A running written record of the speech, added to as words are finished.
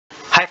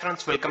Hi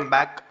friends, welcome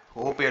back.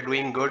 Hope you are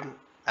doing good.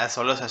 As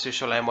always, as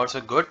usual, I am also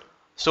good.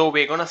 So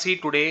we're gonna see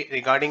today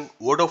regarding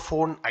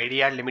Vodafone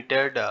Idea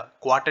Limited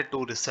quarter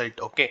 2 result.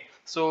 Okay,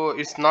 so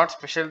it's not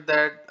special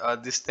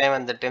that this time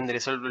and that time the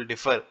result will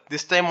differ.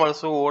 This time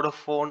also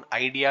Vodafone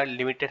Idea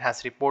Limited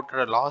has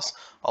reported a loss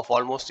of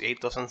almost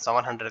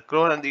 8,700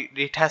 crore, and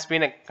it has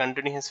been a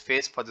continuous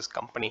phase for this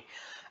company.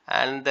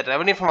 And the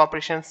revenue from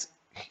operations,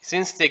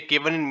 since they're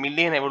given in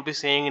million, I will be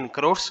saying in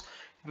crores.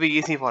 It will be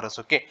easy for us.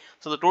 Okay,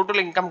 so the total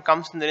income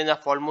comes in the range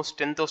of almost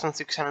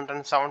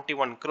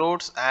 10,671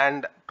 crores,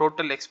 and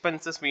total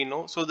expenses we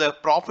know. So the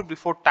profit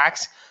before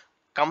tax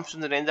comes in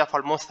the range of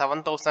almost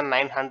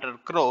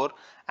 7,900 crore,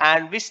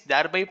 and which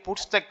thereby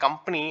puts the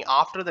company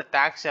after the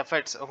tax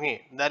efforts.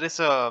 Okay, there is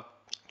a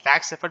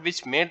tax effort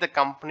which made the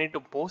company to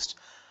post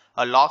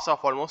a loss of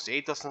almost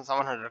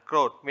 8,700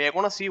 crore. We are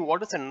going to see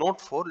what is the note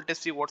 4. Let us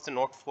see what's the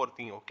note 4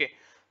 thing. Okay,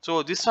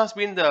 so this has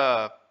been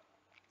the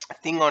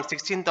thing on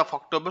 16th of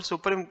October.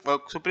 Supreme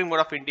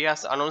Court of India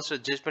has announced a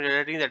judgment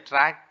relating the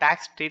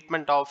tax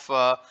treatment of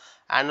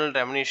annual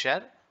revenue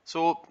share.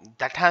 So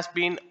that has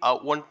been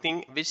one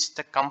thing which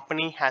the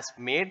company has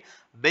made.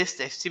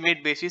 Best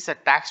estimate basis a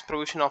tax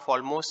provision of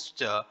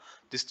almost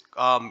this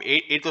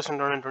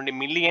 8,220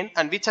 million,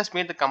 and which has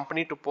made the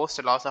company to post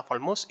a loss of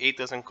almost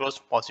 8,000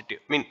 crores positive.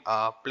 I mean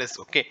plus.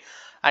 Okay.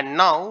 And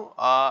now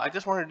I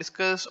just want to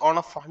discuss on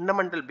a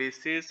fundamental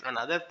basis and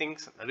other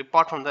things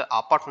apart from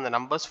the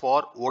numbers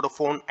for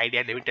Vodafone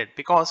Idea Limited,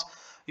 because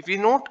if you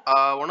note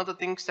one of the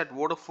things that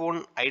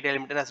Vodafone Idea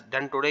Limited has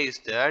done today is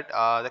that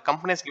the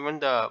company has given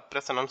the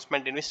press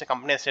announcement in which the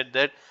company has said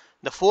that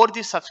the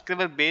 4G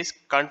subscriber base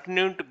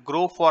continued to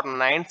grow for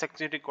 9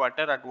 consecutive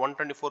quarter at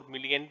 124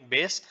 million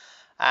base,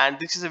 and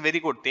this is a very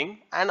good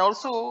thing. And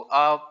also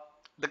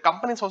the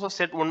company has also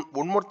said one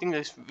more thing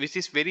which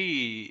is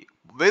very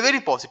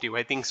positive,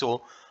 I think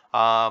so.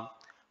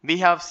 We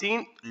have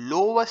seen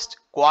lowest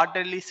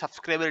quarterly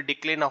subscriber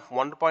decline of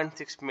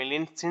 1.6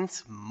 million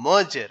since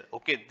merger.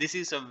 Okay, this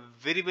is a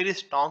very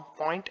strong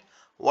point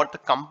what the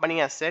company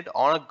has said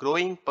on a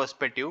growing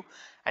perspective.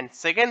 And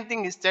second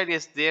thing is that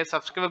yes, their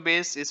subscriber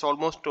base is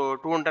almost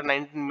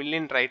 219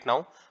 million right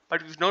now,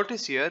 but we've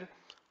noticed here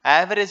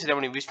average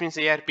revenue, which means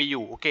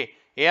ARPU. Okay,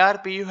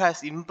 ARPU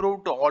has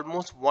improved to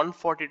almost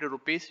 142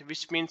 rupees,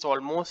 which means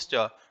almost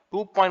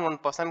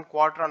 2.1%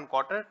 quarter on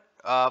quarter,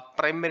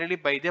 primarily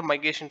by the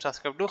migration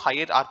subscribe to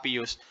higher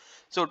RPUs.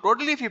 So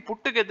totally if you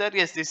put together,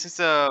 yes, this is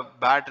a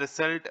bad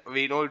result.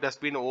 We know it has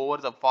been over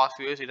the past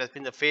few years, it has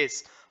been the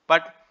phase.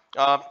 But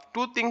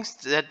two things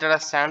that are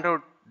stand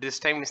out this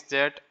time is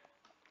that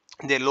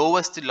the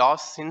lowest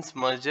loss since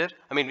merger,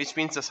 I mean, which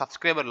means the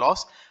subscriber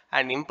loss,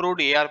 and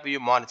improved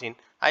ARPU margin.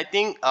 I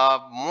think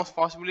most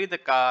possibly the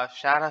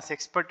share has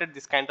expected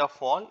this kind of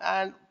fall,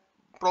 and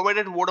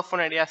provided Vodafone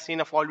Idea has seen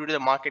a fall due to the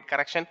market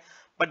correction.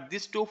 But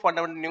these two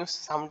fundamental news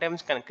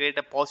sometimes can create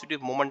a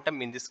positive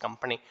momentum in this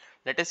company.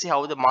 Let us see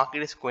how the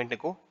market is going to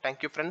go.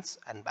 Thank you friends,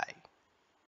 and bye.